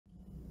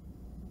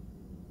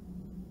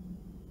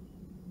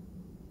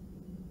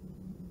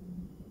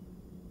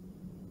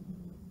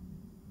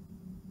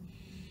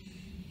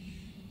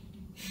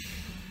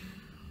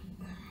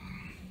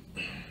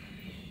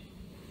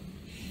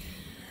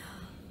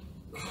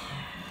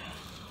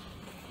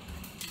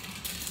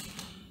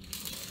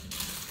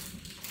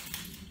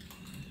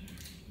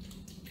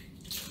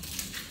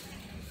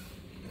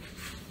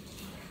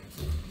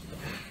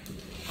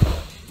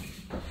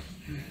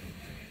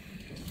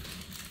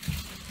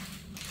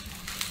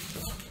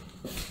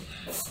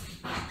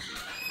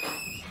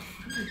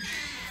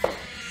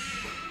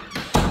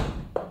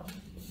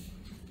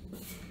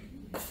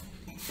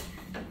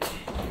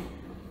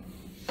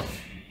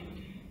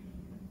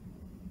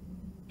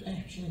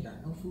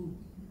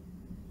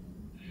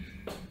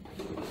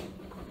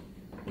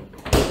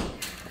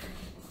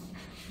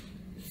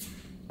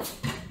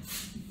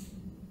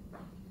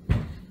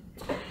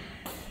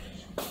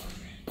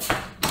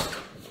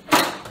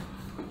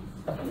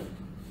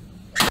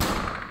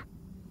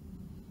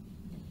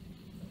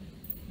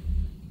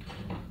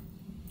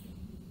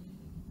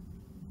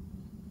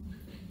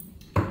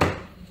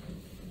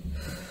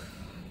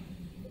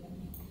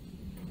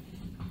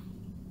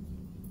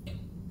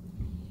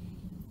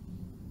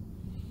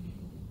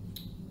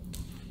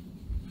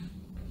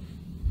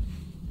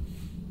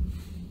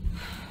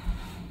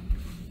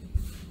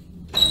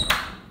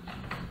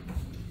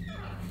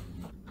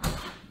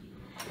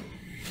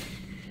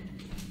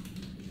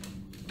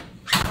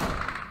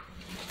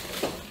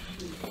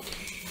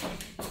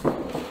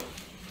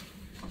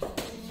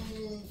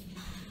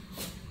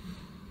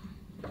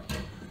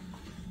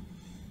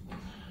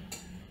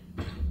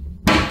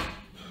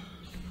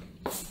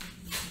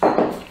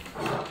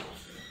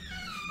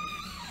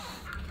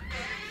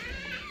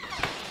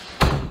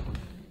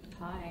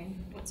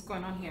What's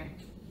going on here?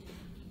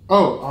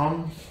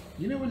 Oh,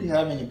 you didn't really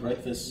have any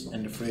breakfast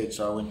in the fridge,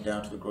 so I went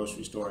down to the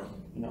grocery store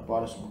and,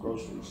 bought us some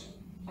groceries.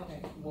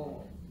 Okay,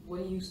 well, what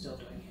are you still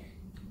doing here?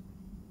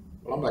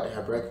 Well, I'm about to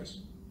have breakfast.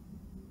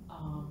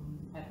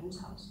 At whose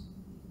house?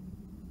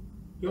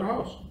 Your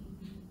house.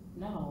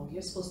 No,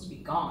 you're supposed to be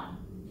gone.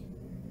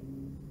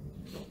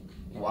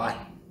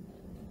 Why?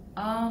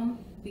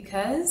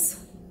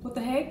 Because? What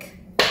the heck?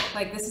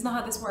 Like, this is not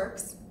how this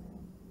works.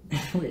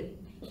 Wait,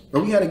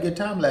 but we had a good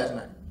time last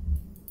night.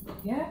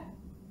 Yeah?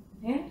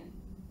 And?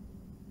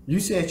 You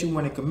said you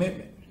wanted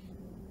commitment.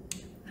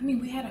 I mean,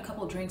 we had a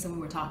couple drinks and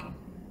we were talking.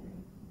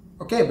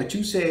 Okay, but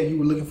you said you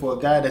were looking for a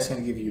guy that's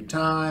going to give you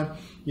time.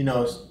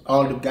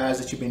 All the guys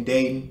that you've been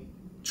dating,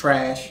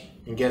 trash.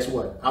 And guess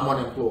what? I'm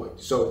unemployed.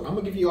 So I'm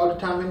going to give you all the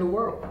time in the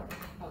world.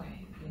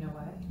 Okay, you know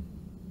what?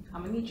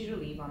 I'm going to need you to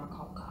leave or I'm going to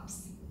call the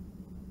cops.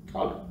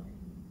 Call them.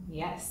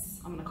 Yes,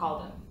 I'm going to call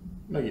them.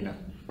 No, you're not.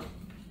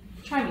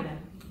 Try me then.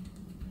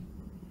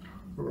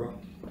 Bro,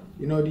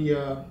 you know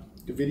the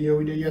video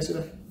we did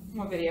yesterday?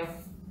 What video?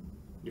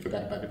 You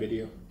forgot about the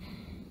video?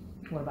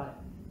 What about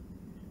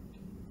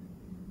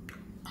it?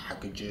 I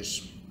could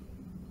just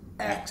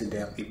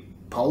accidentally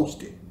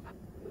post it.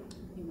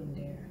 You wouldn't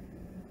dare.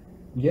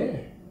 Yeah.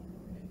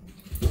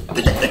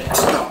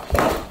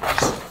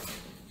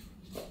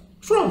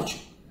 What's wrong with you?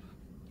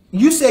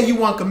 You say you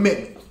want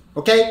commitment,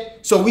 okay?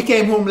 So we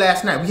came home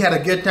last night. We had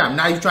a good time.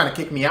 Now you're trying to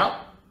kick me out?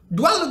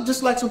 Do I look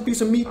just like some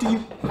piece of meat to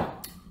you?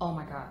 Oh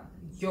my God,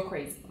 you're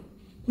crazy.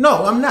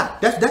 No, I'm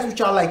not. That's what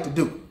y'all like to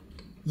do.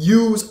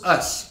 Use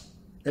us.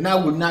 And I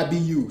will not be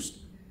used.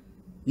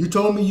 You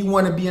told me you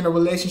want to be in a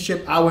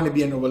relationship. I want to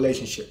be in a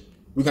relationship.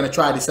 We're going to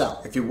try this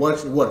out. If it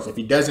works, it works. If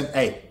it doesn't,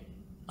 hey,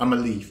 I'm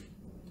going to leave.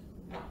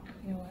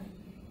 You know what?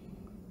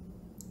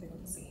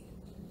 Let's see.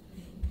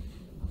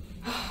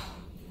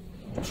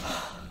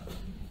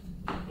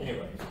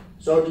 Anyway,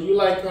 so do you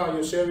like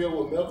your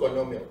cereal with milk or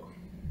no milk?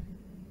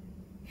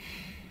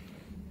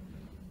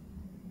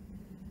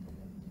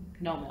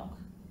 No milk.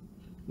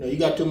 No, you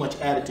got too much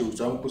attitude,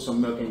 so I'm gonna put some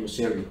milk in your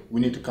cereal.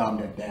 We need to calm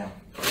that down.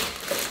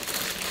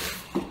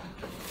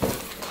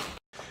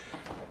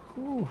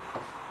 Whew.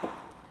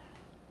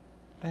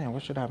 Damn,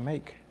 what should I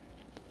make?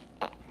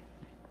 I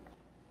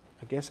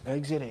guess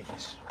eggs it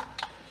is.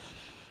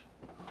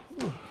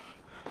 Whew.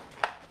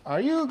 Are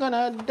you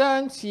gonna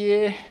dance,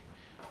 yeah?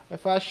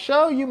 If I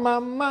show you my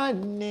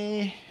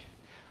money,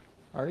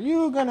 are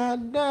you gonna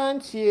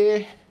dance,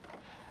 yeah?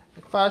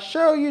 If I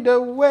show you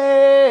the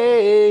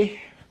way,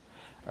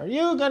 are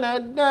you gonna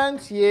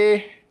dance,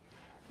 yeah?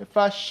 If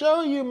I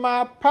show you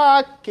my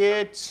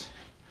pockets,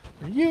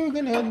 are you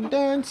gonna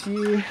dance,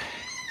 yeah?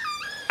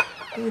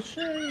 I'll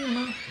show you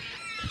my...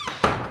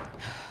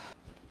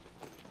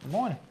 Good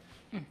morning.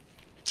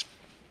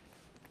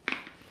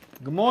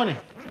 Good morning.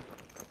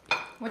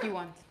 What do you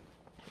want?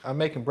 I'm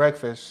making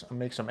breakfast. I'll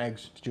make some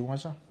eggs. Did you want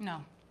some?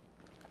 No.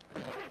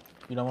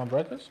 You don't want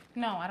breakfast?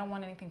 No, I don't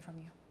want anything from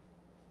you.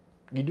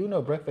 You do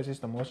know breakfast is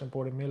the most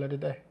important meal of the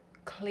day.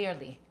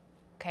 Clearly,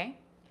 okay?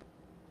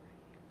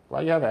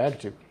 Why you have an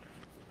attitude?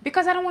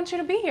 Because I don't want you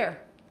to be here.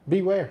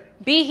 Be where?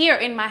 Be here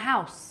in my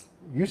house.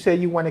 You said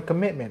you wanted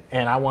commitment,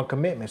 and I want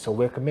commitment, so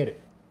we're committed.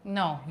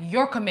 No,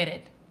 you're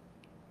committed.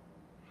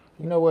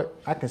 You know what?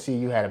 I can see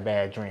you had a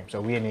bad dream,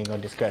 so we ain't even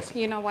gonna discuss it.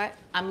 You know what?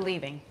 I'm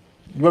leaving.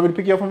 You want me to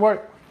pick you up from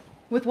work?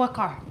 With what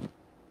car?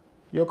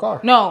 Your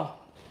car. No,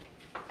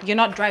 you're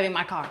not driving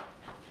my car.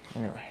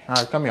 Anyway, all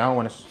right, come here. I don't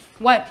want to.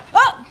 What?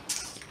 Oh!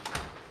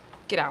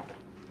 Get out.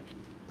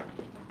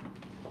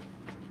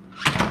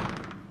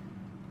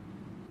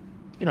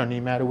 You don't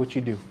need matter what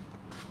you do.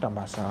 Talking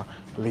about son,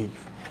 leave.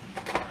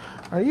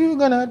 Are you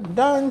gonna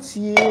dance,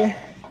 yeah?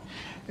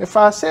 If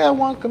I say I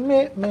want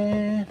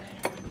commitment.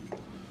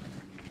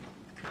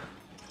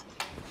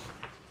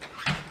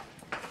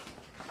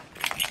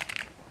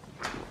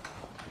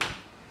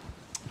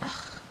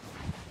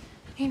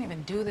 He didn't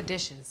even do the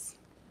dishes.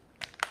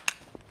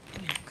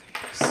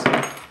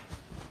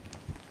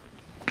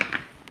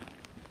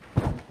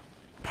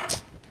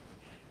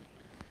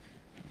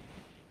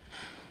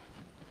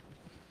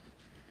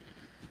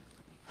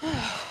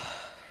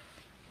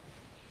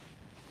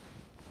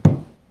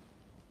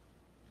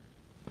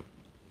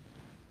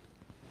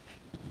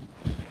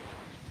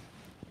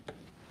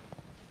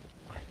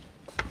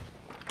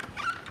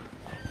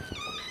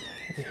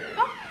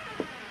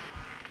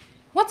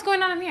 What's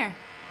going on in here?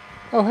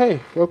 Oh, hey,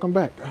 welcome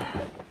back.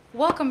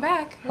 Welcome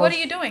back. What are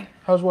you doing?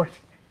 How's work?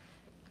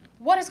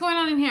 What is going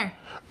on in here?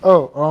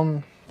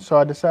 Oh, so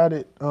I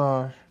decided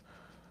to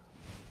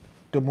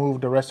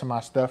move the rest of my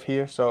stuff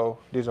here. So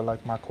these are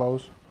like my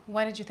clothes.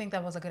 Why did you think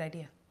that was a good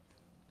idea?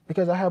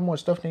 Because I have more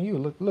stuff than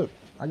you. Look,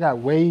 I got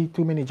way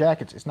too many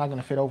jackets. It's not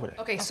gonna fit over there.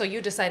 Okay, so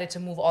you decided to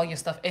move all your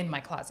stuff in my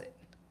closet.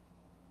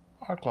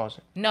 Our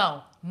closet.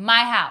 No,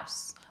 my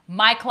house,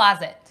 my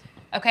closet,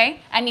 okay?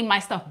 I need my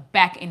stuff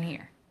back in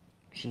here.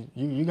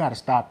 You gotta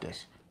stop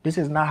this. This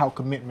is not how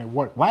commitment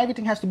works. Why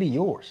everything has to be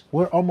yours?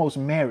 We're almost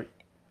married,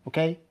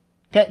 okay?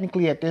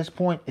 Technically at this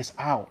point, it's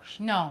ours.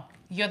 No,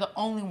 you're the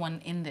only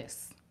one in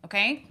this, okay?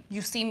 okay?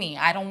 You see me.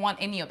 I don't want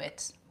any of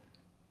it.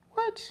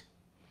 What?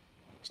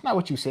 It's not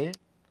what you said.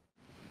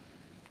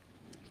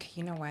 Okay,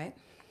 you know what?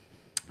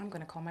 I'm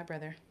gonna call my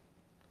brother.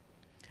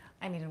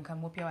 I need him to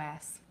come whoop your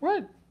ass.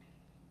 What?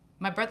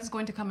 My brother's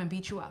going to come and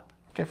beat you up.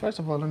 Okay, first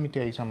of all, let me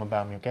tell you something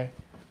about me, okay?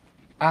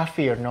 I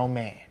fear no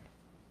man.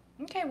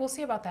 Okay, we'll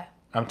see about that.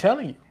 I'm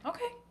telling you.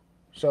 Okay.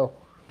 So,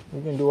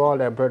 we can do all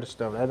that brother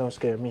stuff. That don't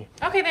scare me.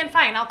 Okay, then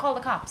fine. I'll call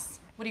the cops.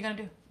 What are you gonna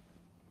do?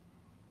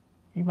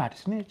 You about to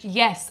snitch?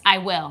 Yes, I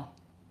will.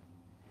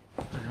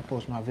 I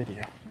post my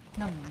video.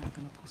 No, I'm not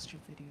gonna post your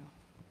video.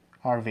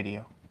 Our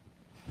video.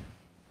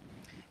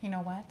 You know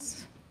what?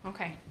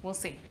 Okay, we'll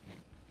see.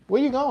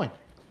 Where you going?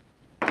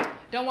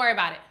 Don't worry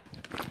about it.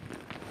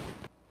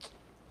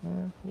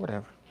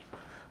 Whatever.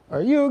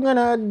 Are you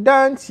gonna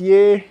dance,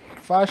 yeah?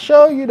 If I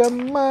show you the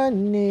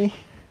money,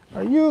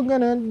 are you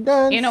gonna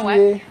dance, You know what?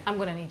 yeah? I'm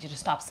gonna need you to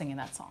stop singing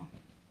that song.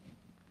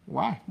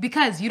 Why?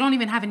 Because you don't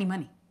even have any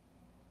money.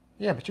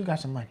 Yeah, but you got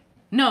some money.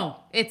 No,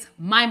 it's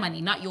my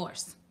money, not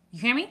yours.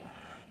 You hear me?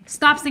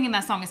 Stop singing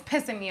that song. It's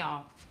pissing me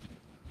off.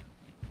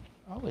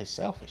 Always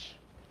selfish.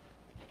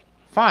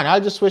 Fine, I'll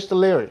just switch the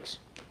lyrics.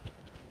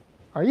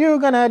 Are you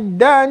gonna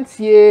dance,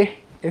 yeah?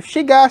 If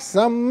she got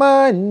some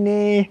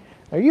money,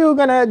 are you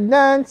gonna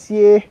dance,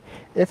 yeah?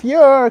 If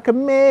you're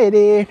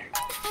committed,